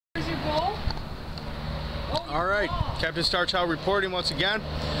All right, Captain Starchild reporting once again.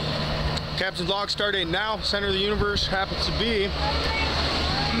 Captain's log start date now. Center of the universe happens to be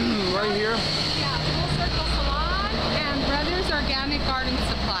right here. Yeah, Full Circle Salon and Brothers Organic Garden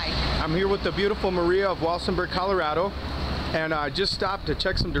Supply. I'm here with the beautiful Maria of Walsenburg, Colorado, and I just stopped to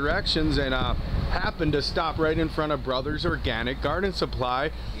check some directions and happened to stop right in front of Brothers Organic Garden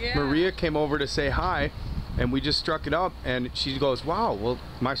Supply. Yeah. Maria came over to say hi, and we just struck it up, and she goes, wow, well,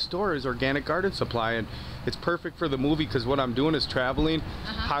 my store is Organic Garden Supply, and it's perfect for the movie because what I'm doing is traveling,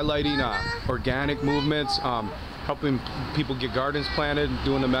 highlighting organic movements, helping people get gardens planted,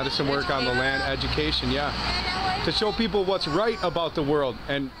 doing the medicine work on the land, education, to show people what's right about the world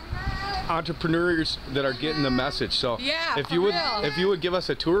and entrepreneurs that are getting the message. So if you would give us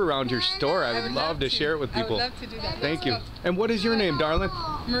a tour around your store, I would love to share it with people. I would love to do that. Thank you. And what is your name, darling?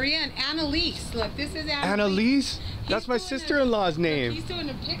 Maria and Annalise. Look, this is Annalise. Annalise? That's my sister-in-law's name. He's doing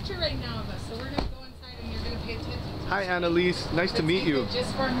a picture right now of us, so we're going to go inside and you're going to pay attention to us. Hi, Annalise. Nice to meet you.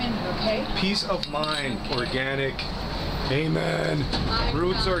 Just for a minute, okay? Peace of mind, organic. Amen.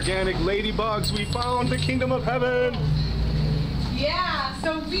 Roots organic ladybugs. We found the kingdom of heaven. Yeah,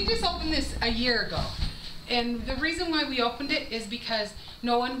 so we just opened this a year ago. And the reason why we opened it is because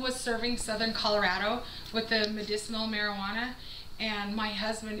no one was serving Southern Colorado with the medicinal marijuana. And my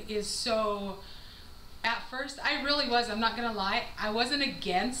husband is so, at first, I really was, I'm not gonna lie, I wasn't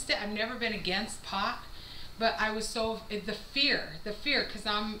against it. I've never been against pot. But I was so, the fear, because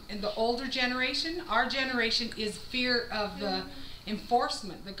I'm in the older generation. Our generation is fear of the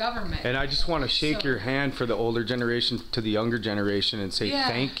enforcement, the government. And I just want to shake your hand for the older generation to the younger generation and say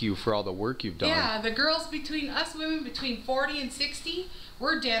thank you for all the work you've done. Yeah, the girls between us women between 40 and 60,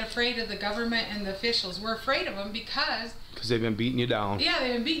 we're dead afraid of the government and the officials. We're afraid of them because they've been beating you down. Yeah,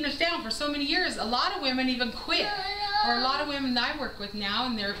 they've been beating us down for so many years. A lot of women even quit. Or a lot of women that I work with now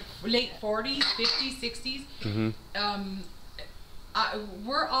in their late 40s, 50s, 60s.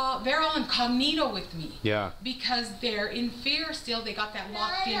 They're all incognito with me. Yeah. Because they're in fear still. They got that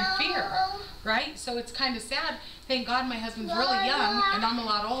locked in fear, right? So it's kind of sad. Thank God my husband's really young and I'm a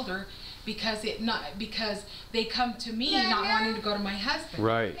lot older because they come to me not wanting to go to my husband.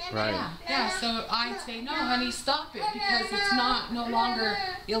 Right. Yeah. So I'd say, no, honey, stop it because it's no longer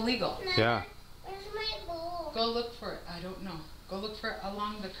illegal. Yeah. Go look for it. I don't know. Go look for it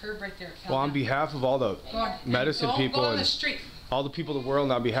along the curb right there. Well, on behalf of all the medicine people and all the people of the world,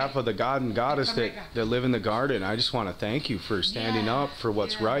 on behalf of the God and Goddess that live in the garden, I just want to thank you for standing up for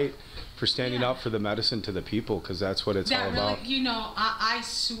what's right, for standing up for the medicine to the people, because that's what it's all about. Really, you know, I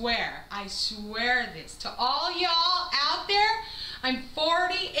swear this to all y'all out there. I'm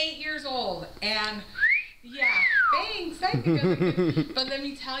 48 years old, and yeah, thanks. But let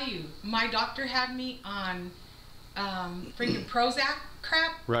me tell you, my doctor had me on freaking Prozac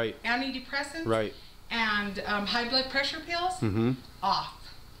crap, antidepressants, and high blood pressure pills. Off.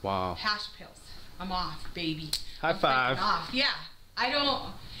 Wow. Hash pills. I'm off, baby. High five. Off. Yeah. I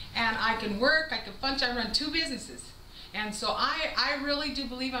don't, and I can work, I can function, I run 2 businesses. And so I really do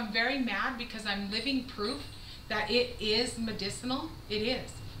believe I'm very mad because I'm living proof that it is medicinal. It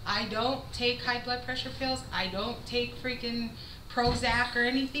is. I don't take high blood pressure pills. I don't take freaking Prozac or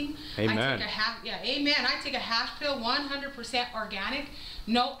anything. Amen. I take a hash pill, 100% organic,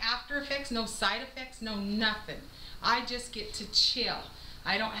 no after effects, no side effects, no nothing. I just get to chill.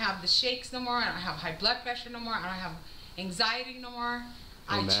 I don't have the shakes no more. I don't have high blood pressure no more. I don't have anxiety no more.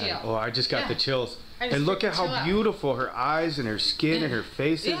 I chill. Oh, I just got the chills. And look at how beautiful her eyes and her skin and her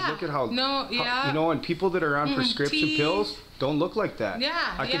face is. Look at how, you know, and people that are on prescription pills don't look like that.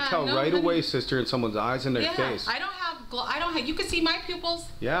 Yeah, I can tell right away, sister, in someone's eyes and their face. I don't have, you can see my pupils.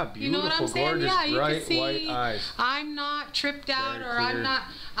 Yeah, beautiful, you know what I'm saying? gorgeous, yeah, you bright can see, white eyes. I'm not tripped out or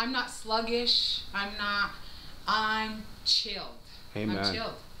I'm not sluggish. I'm chilled. Amen. I'm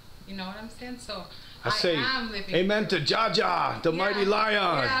chilled. You know what I'm saying? So I say amen to Jaja, the mighty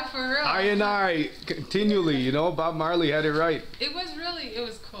lion. Yeah, for real. I continually, you know, Bob Marley had it right. It was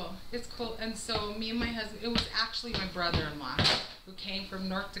cool. It's cool. And so me and my husband, it was actually my brother-in-law who came from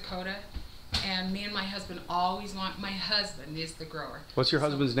North Dakota. And me and my husband always my husband is the grower. What's your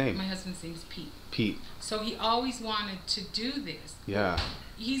husband's name? My husband's name's Pete. Pete. So he always wanted to do this. Yeah.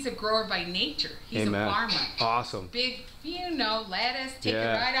 He's a grower by nature. He's a farmer. Awesome. Big, you know, lettuce, take it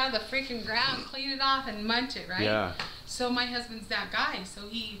right out of the freaking ground, clean it off, and munch it, right? Yeah. So my husband's that guy. So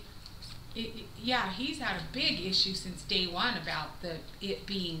he's had a big issue since day one about it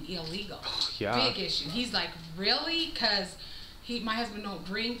being illegal. Yeah. Big issue. He's like, really? Because my husband don't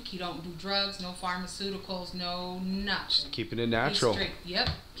drink, he don't do drugs, no pharmaceuticals, no nothing. Just keeping it natural. Yep.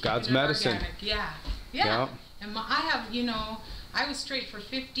 God's medicine. Organic. Yeah. And I have, you know, I was straight for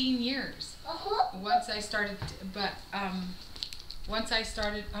 15 years. Once I started, once I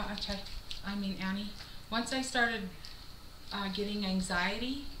started, Annie, once I started getting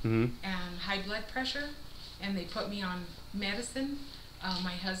anxiety and high blood pressure, and they put me on medicine,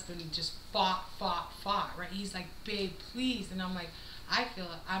 my husband just fought, right? He's like, babe, please. And I'm like,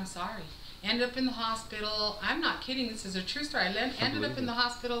 I'm sorry. Ended up in the hospital. I'm not kidding, this is a true story. I ended up in the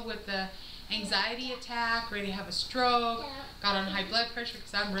hospital with the anxiety attack, ready to have a stroke, got on high blood pressure,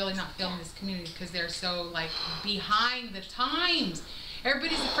 because I'm really not feeling this community because they're so like behind the times.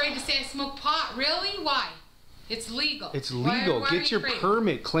 Everybody's afraid to say I smoke pot. Really? Why? It's legal. It's legal. Get your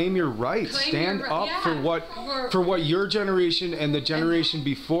permit. Claim your rights. Stand up for what your generation and the generation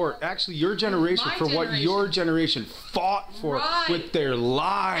before. Actually, your generation for what your generation fought for with their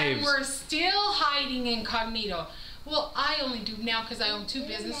lives. And we're still hiding incognito. Well, I only do now because I own 2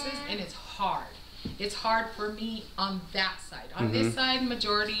 businesses, and it's hard. It's hard for me on that side. On this side,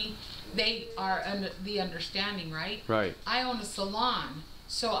 majority, they are the understanding, right? Right. I own a salon,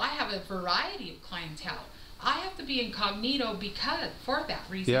 so I have a variety of clientele. I have to be incognito for that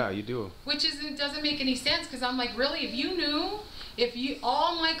reason. Yeah, you do. Which it doesn't make any sense, because I'm like, really, if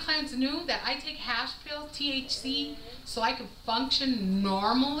all my clients knew that I take hash pills, THC, so I could function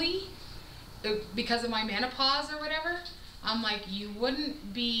normally because of my menopause or whatever, I'm like, you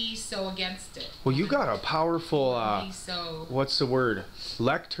wouldn't be so against it. Well, you got a powerful, what's the word?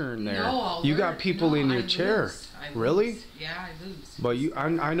 Lectern there. No, you got people in your chair. Really? Yeah, I lose. But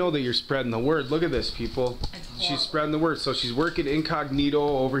I know that you're spreading the word. Look at this, people. She's spreading the word. So she's working incognito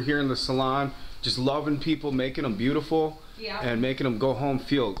over here in the salon, just loving people, making them beautiful, and making them go home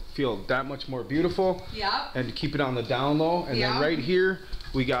feel that much more beautiful. Yeah. And keep it on the down low. And then right here,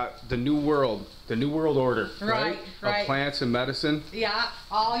 we got the new world order, right? Of plants and medicine. Yeah,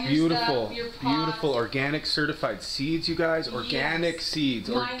 all your stuff, your pots. Beautiful organic certified seeds, you guys. Organic seeds,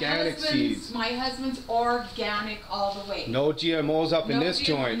 organic seeds. My husband's organic all the way. No GMOs up in this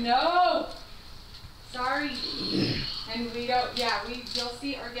joint. No. Sorry. And we don't, you'll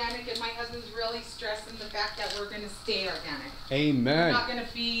see organic, and my husband's really stressing the fact that we're going to stay organic. Amen. We're not going to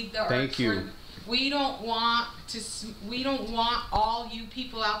feed the earth. Thank you. We don't want all you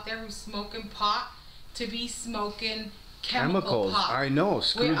people out there who's smoking pot to be smoking chemicals. Pot. I know,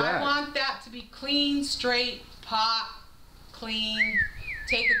 screw that. I want that to be clean, straight pot, clean.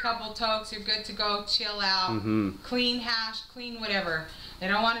 Take a couple tokes, you're good to go, chill out. Clean hash, clean whatever. They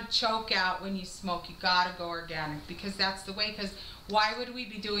don't want to choke out when you smoke. You gotta go organic, because that's the way. Because why would we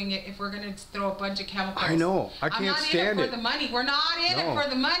be doing it if we're gonna throw a bunch of chemicals? I know. I can't stand it. I'm not in it for the money. We're not in it for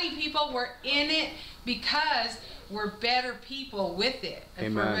the money, people. We're in it because we're better people with it.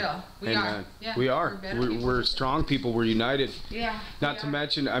 Amen. For real. We are. Yeah, we are. We're strong people. We're united. Yeah. Not to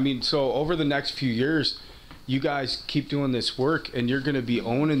mention, I mean, so over the next few years, you guys keep doing this work, and you're gonna be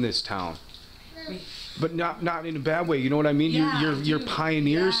owning this town. But not in a bad way, you know what I mean? You're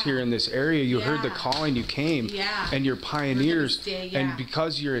pioneers here in this area. You heard the calling, you came, and you're pioneers. And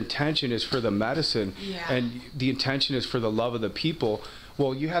because your intention is for the medicine, and the intention is for the love of the people,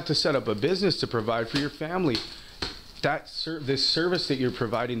 well, you have to set up a business to provide for your family. This service that you're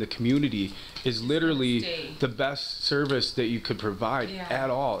providing the community is literally the best service that you could provide at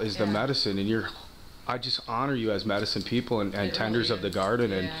all, is the medicine. And I just honor you as medicine people and tenders of the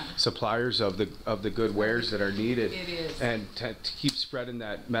garden and suppliers of the good wares that are needed. It is. And to keep spreading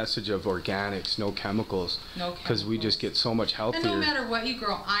that message of organics, no chemicals, because we just get so much healthier. And no matter what you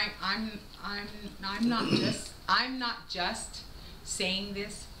grow, I'm not just saying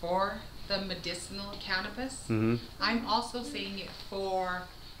this for the medicinal cannabis. I'm also saying it for,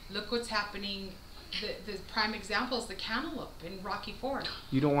 look what's happening. The prime example is the cantaloupe in Rocky Ford.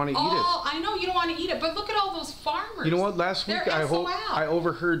 You don't want to eat it. Oh, I know you don't want to eat it, but look at all those farmers. You know what? Last week I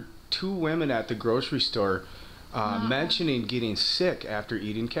overheard 2 women at the grocery store mentioning getting sick after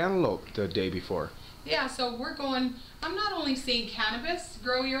eating cantaloupe the day before. Yeah, so we're going, I'm not only saying cannabis,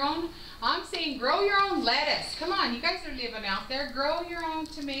 grow your own, I'm saying grow your own lettuce. Come on, you guys are living out there. Grow your own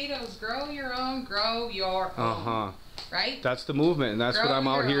tomatoes, grow your own. Right? That's the movement, and that's what I'm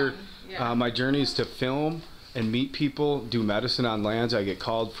out here. My journey is to film and meet people, do medicine on lands. I get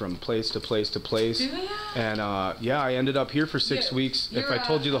called from place to place to place. Do you? And I ended up here for 6 weeks. If I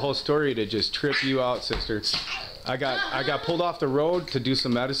told you the whole story, it'd just trip you out, sister. I got pulled off the road to do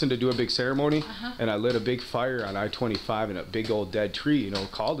some medicine, to do a big ceremony, and I lit a big fire on I-25, and a big old dead tree,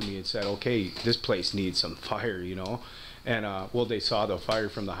 called to me and said, okay, this place needs some fire, And well, they saw the fire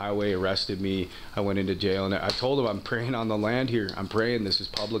from the highway, arrested me. I went into jail, and I told them, I'm praying on the land here. I'm praying, this is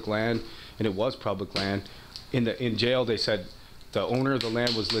public land, and it was public land. In jail, they said the owner of the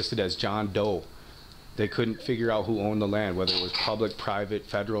land was listed as John Doe. They couldn't figure out who owned the land, whether it was public, private,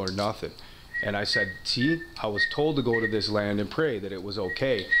 federal, or nothing. And I said, see, I was told to go to this land and pray that it was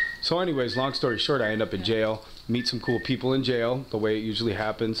okay. So anyways, long story short, I end up in jail, meet some cool people in jail, the way it usually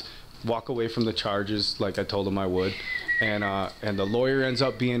happens, walk away from the charges like I told them I would. And the lawyer ends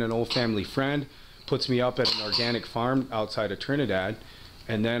up being an old family friend, puts me up at an organic farm outside of Trinidad.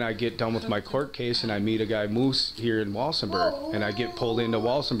 And then I get done with my court case and I meet a guy, Moose, here in Walsenburg. And I get pulled into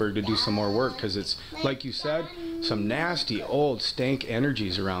Walsenburg to do some more work because it's, like you said, some nasty, old, stank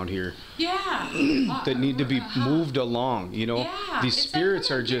energies around here. Yeah. That need to be moved along, you know? Yeah, These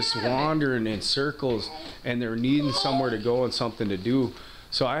spirits are just wandering in circles and they're needing somewhere to go and something to do.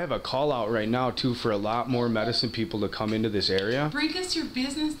 So I have a call out right now, too, for a lot more medicine people to come into this area. Bring us your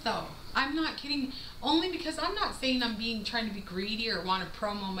business, though. I'm not kidding. Only because I'm not saying I'm trying to be greedy or want to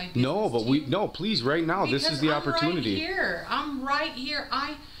promo my business. No, but no, please, right now, because this is the opportunity. I'm right here.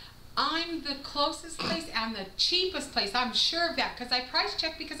 I'm the closest place and the cheapest place. I'm sure of that because I price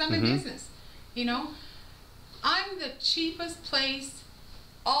check because I'm in business. You know, I'm the cheapest place.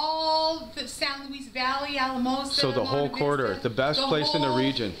 All the San Luis Valley, Alamosa. So the whole corridor, the best place in the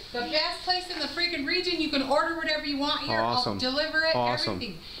region. The best place in the freaking region. You can order whatever you want here. Awesome. I'll deliver it, Awesome.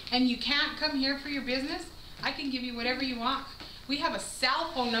 everything. And you can't come here for your business. I can give you whatever you want. We have a cell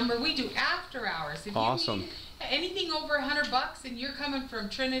phone number. We do after hours. If Awesome. you need anything over $100 and you're coming from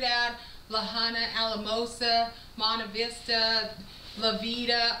Trinidad, La Junta, Alamosa, Monte Vista, La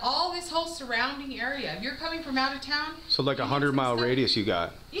Vida, all this whole surrounding area. If you're coming from out of town. So like a 100-mile radius you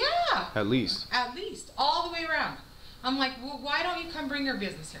got? Yeah. At least. At least. All the way around. I'm like, well, why don't you come bring your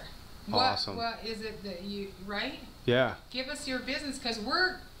business here? Awesome. What is it that you, right? Yeah. Give us your business because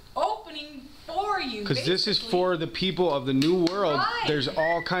we're opening for you. Because this is for the people of the new world. Right. There's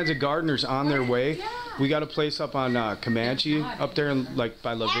all kinds of gardeners on their way. Yeah. We got a place up on Comanche, up there in, like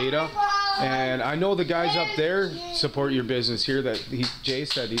by La Veda. And I know the guys up there support your business here. That Jay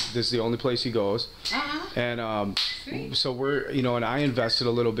said this is the only place he goes. And so we're, you know, and I invested a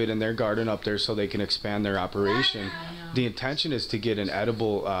little bit in their garden up there so they can expand their operation. The intention is to get an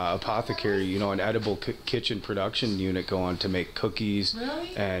edible apothecary, you know, an edible kitchen production unit going to make cookies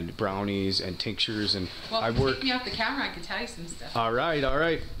and brownies and tinctures. And well, I work. Take me off the camera. I can tell you some stuff. All right, all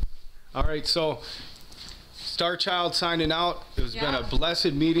right, all right. So, Star Child signing out. It's been a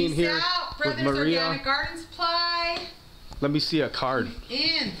blessed meeting Peace here out, with Brothers Maria. Organic Garden Supply. Let me see a card.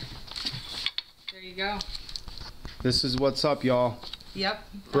 In. There you go. This is what's up, y'all. Yep.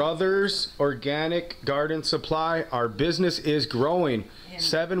 Brothers Organic Garden Supply. Our business is growing.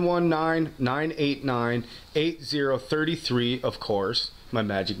 719-989-8033, of course, my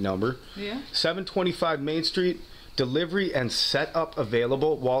magic number. Yeah. 725 Main Street. Delivery and setup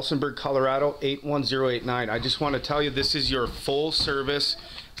available. Walsenburg, Colorado, 81089. I just want to tell you, this is your full service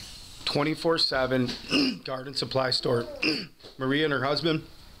 24/7 garden supply store. Maria and her husband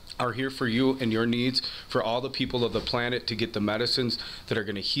are here for you and your needs, for all the people of the planet, to get the medicines that are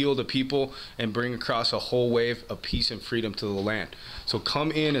going to heal the people and bring across a whole wave of peace and freedom to the land. So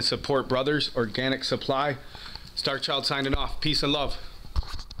come in and support Brothers Organic Supply. Star Child signing off. Peace and love.